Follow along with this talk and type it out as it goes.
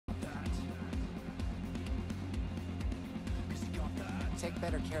take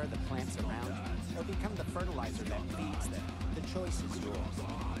better care of the plants around you, or become the fertilizer that feeds them. The choice is yours.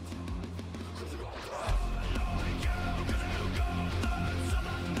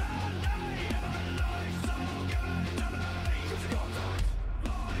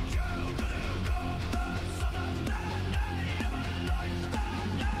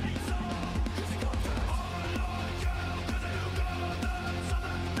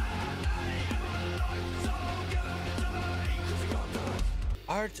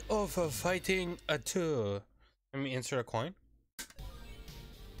 Art of Fighting a 2. Let me insert a coin.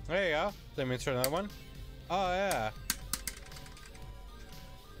 There you go. Let me insert another one. Oh yeah.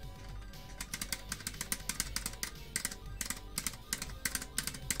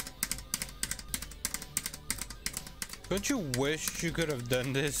 Don't you wish you could have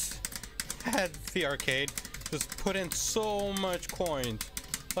done this at the arcade? Just put in so much coins.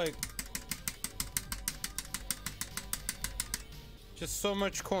 Like, just so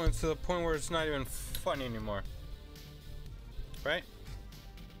much coins to the point where it's not even fun anymore. Right?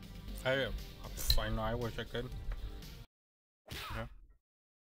 I know, I wish I could. Yeah.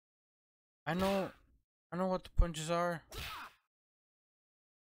 I know what the punches are.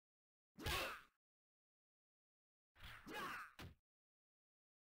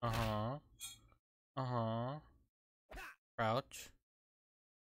 Crouch.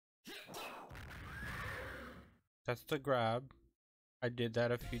 That's the grab. I did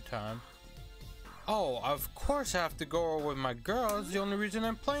that a few times. Oh, of course I have to go with my girl. It's the only reason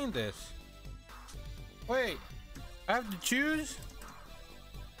I'm playing this. Wait, I have to choose?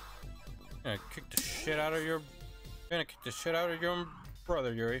 I'm gonna kick the shit out of your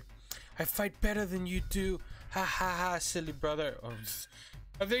brother, Yuri. I fight better than you do. Ha ha ha, silly brother. Oh,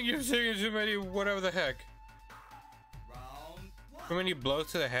 I think you're singing too many whatever the heck. Too many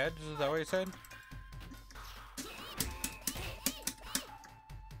blows to the head? Is that what you said?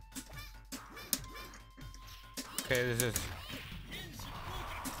 Okay, this is...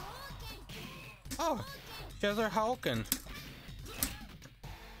 Oh, she has her Hadouken.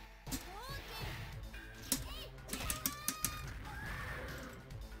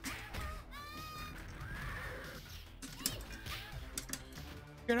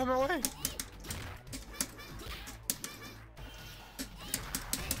 Get out of my way.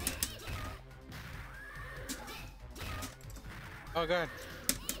 Oh god.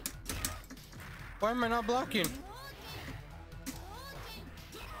 Why am I not blocking?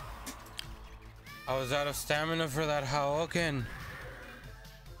 I was out of stamina for that Hadouken.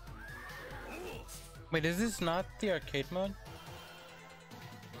 Wait, is this not the arcade mode?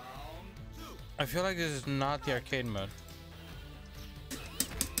 I feel like this is not the arcade mode.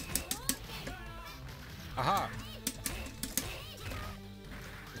 Aha!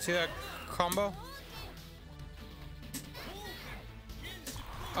 See that combo?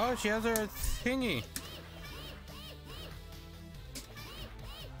 Oh, she has her thingy.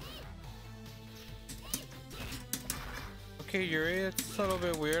 Okay, Yuri, it's a little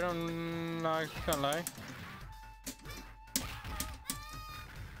bit weird, I'm not gonna lie.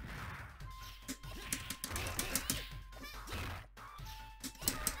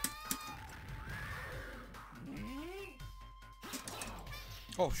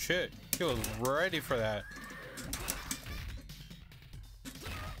 Oh shit, he was ready for that.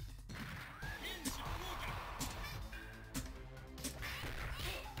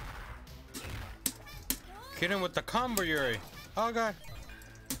 Hit him with the combo, Yuri. Oh god.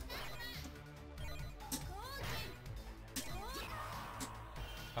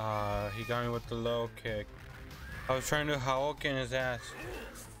 He got me with the low kick. I was trying to Hadouken his ass.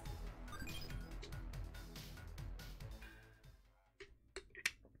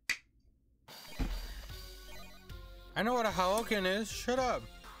 I know what a Hadouken is. Shut up.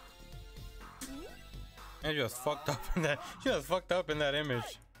 And she was fucked up in that. She was fucked up in that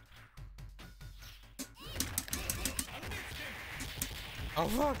image. Oh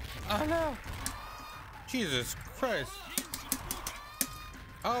fuck! Oh no! Jesus Christ!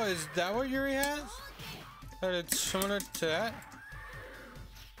 Oh, is that what Yuri has? That it's similar to that?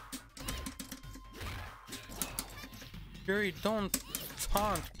 Yuri, don't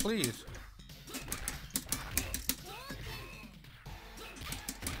taunt, please.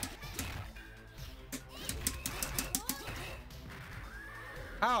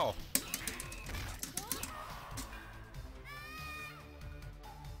 How?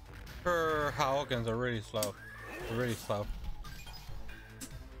 Her Hadoukens are really slow. They're really slow.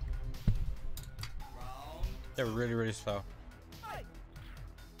 They're really, really slow.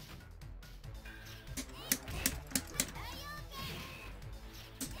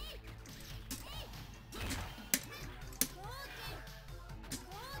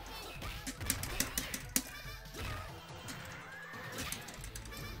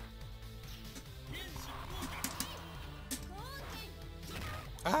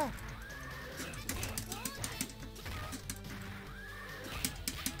 Ah!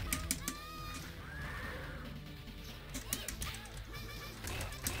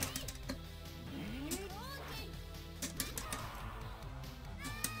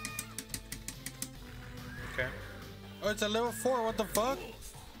 Okay. Oh, it's a level 4. What the fuck?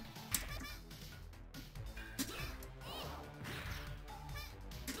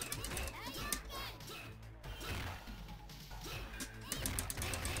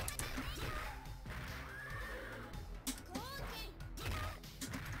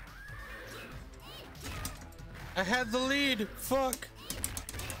 I had the lead. Fuck.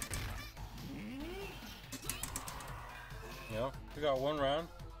 Yeah, we got one round.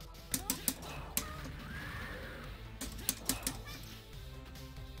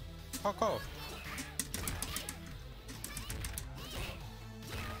 Fuck off.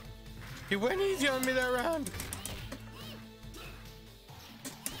 He went easy on me that round.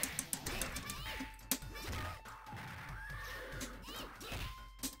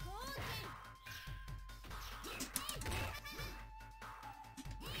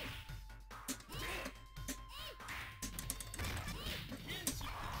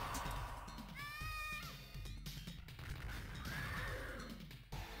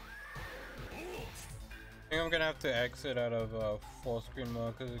 I think I'm gonna have to exit out of full screen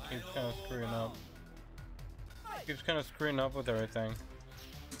mode because it keeps kind of screwing up. It keeps kind of screwing up with everything.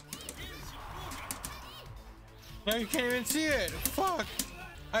 No, you can't even see it. Fuck!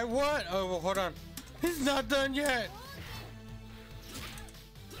 I won. Oh, well, hold on. It's not done yet.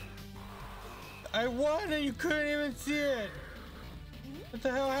 I won and you couldn't even see it. What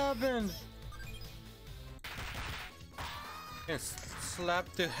the hell happened? It's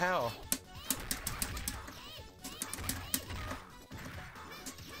slapped to hell.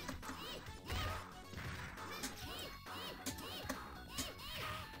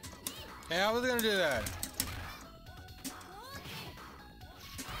 Yeah, I was gonna do that.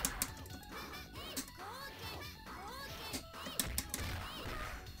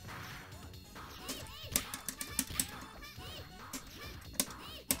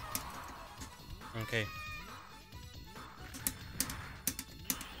 Okay.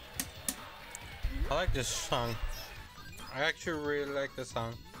 I like this song. I actually really like this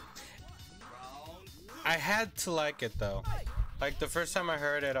song. I had to like it though. Like the first time I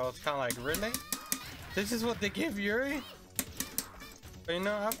heard it, I was kind of like, really? This is what they give Yuri? But you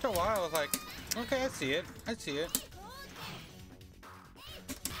know, after a while, I was like, okay, I see it. I see it.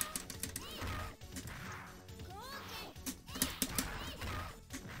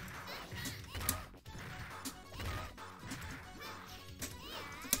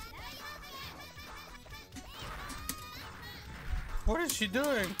 What is she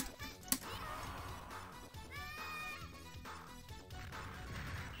doing?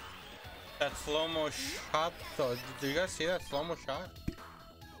 That slow-mo shot though, do you guys see that slow-mo shot?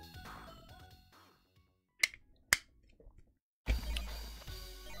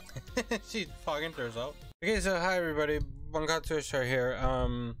 She's talking to herself. Okay, so hi everybody, Bonkotzu here.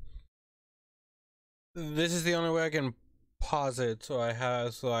 This is the only way I can pause it, so I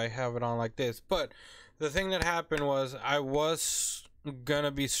have it on like this. But the thing that happened was I was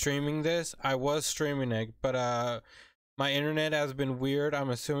gonna be streaming this. I was streaming it, but my internet has been weird, I'm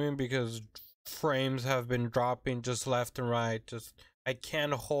assuming, because frames have been dropping just left and right. Just I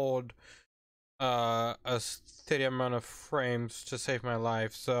can't hold a steady amount of frames to save my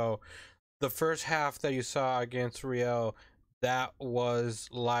life. So the first half that you saw against Riel, that was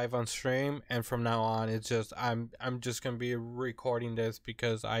live on stream, and from now on it's just I'm just gonna be recording this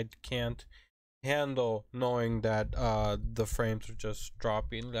because I can't handle knowing that the frames are just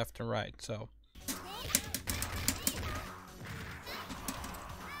dropping left and right. So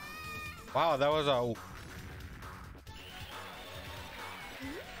wow, that was a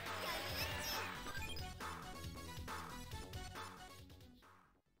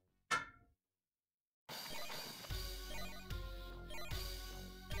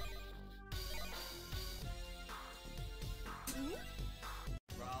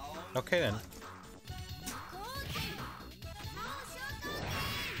okay then.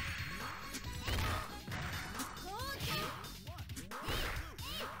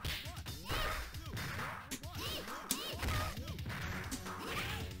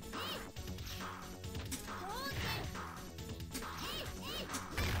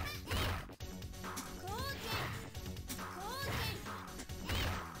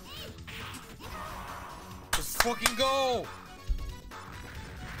 Let's fucking go!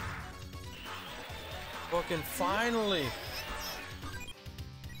 Fucking finally!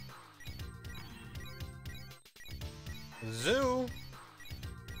 Zoo!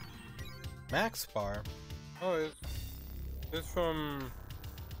 Max bar. Oh, is this from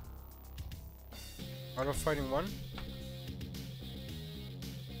Art of Fighting 1?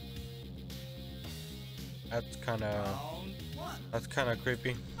 That's kind of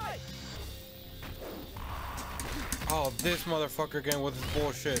creepy. Oh, this motherfucker again with his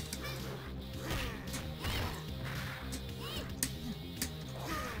bullshit.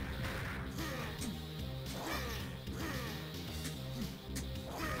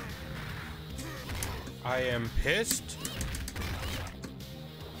 I am pissed.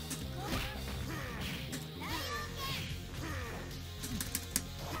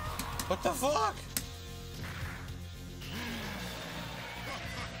 What the fuck?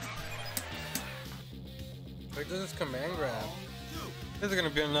 Wait, does this command grab? This is gonna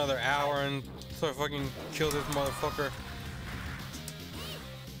be another hour and so I fucking kill this motherfucker.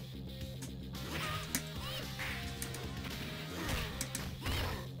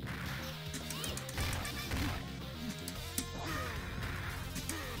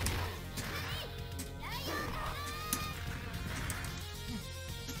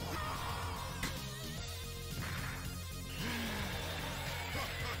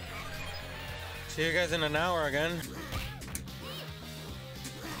 See you guys in an hour again.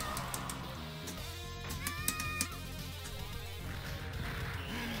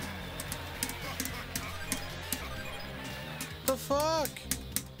 The fuck?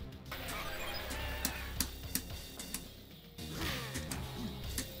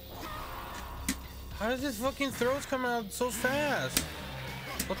 How does this fucking throws come out so fast?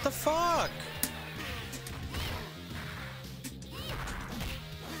 What the fuck?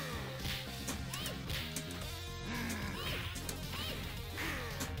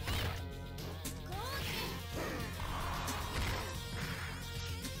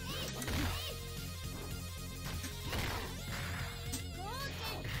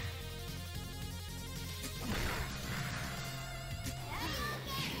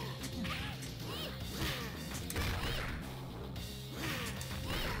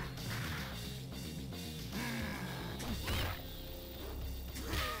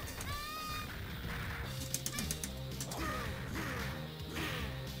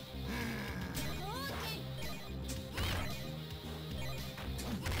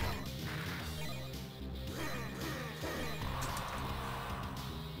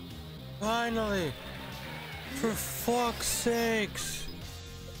 Finally! For fuck's sakes!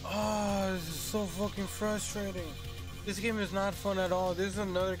 Oh, this is so fucking frustrating. This game is not fun at all. This is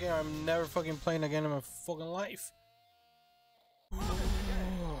another game I'm never fucking playing again in my fucking life.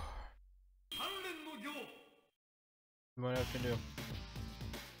 What I have to do?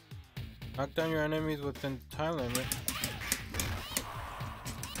 Knock down your enemies within time limit.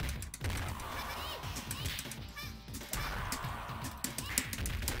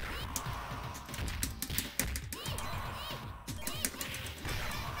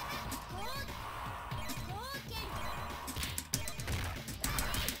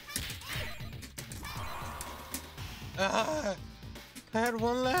 Ah, I had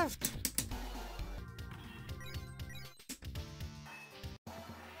one left.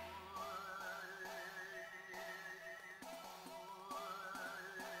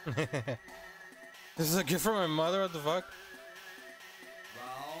 This is a gift from my mother. What the fuck?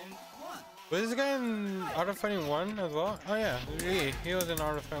 Round one. Was this guy in Art of Fighting 1 as well? Oh yeah, he was in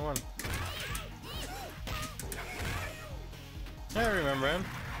Art of Fighting 1. I remember him.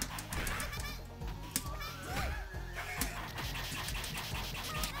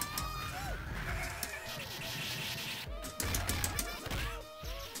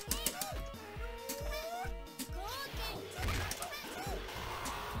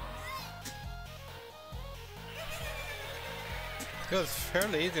 It was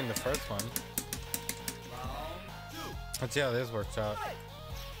fairly easy in the first one. Let's see how this works out.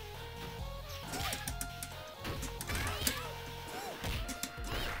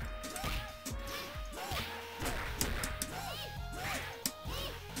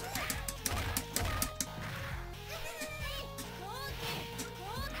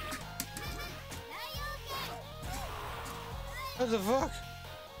 What the fuck?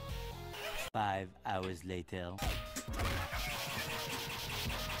 5 hours later.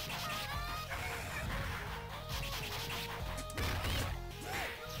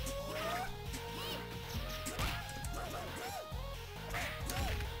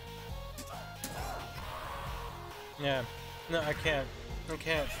 Yeah, no, I can't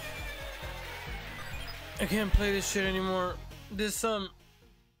play this shit anymore. This some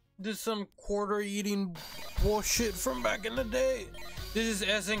quarter eating bullshit from back in the day. This is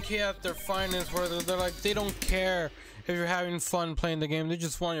SNK at their finest, where they're like, they don't care if you're having fun playing the game. They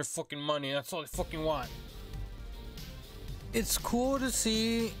just want your fucking money. That's all they fucking want. It's cool to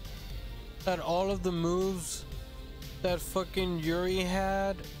see that all of the moves that fucking Yuri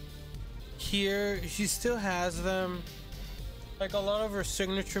had here, she still has them. Like a lot of her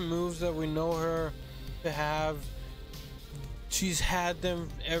signature moves that we know her to have, she's had them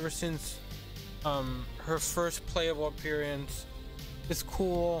ever since her first playable appearance. It's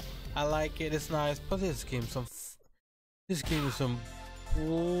cool. I like it. It's nice. But this game is some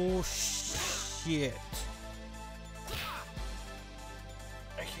bullshit.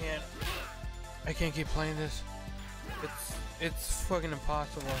 I can't keep playing this. It's fucking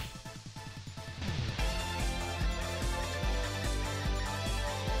impossible.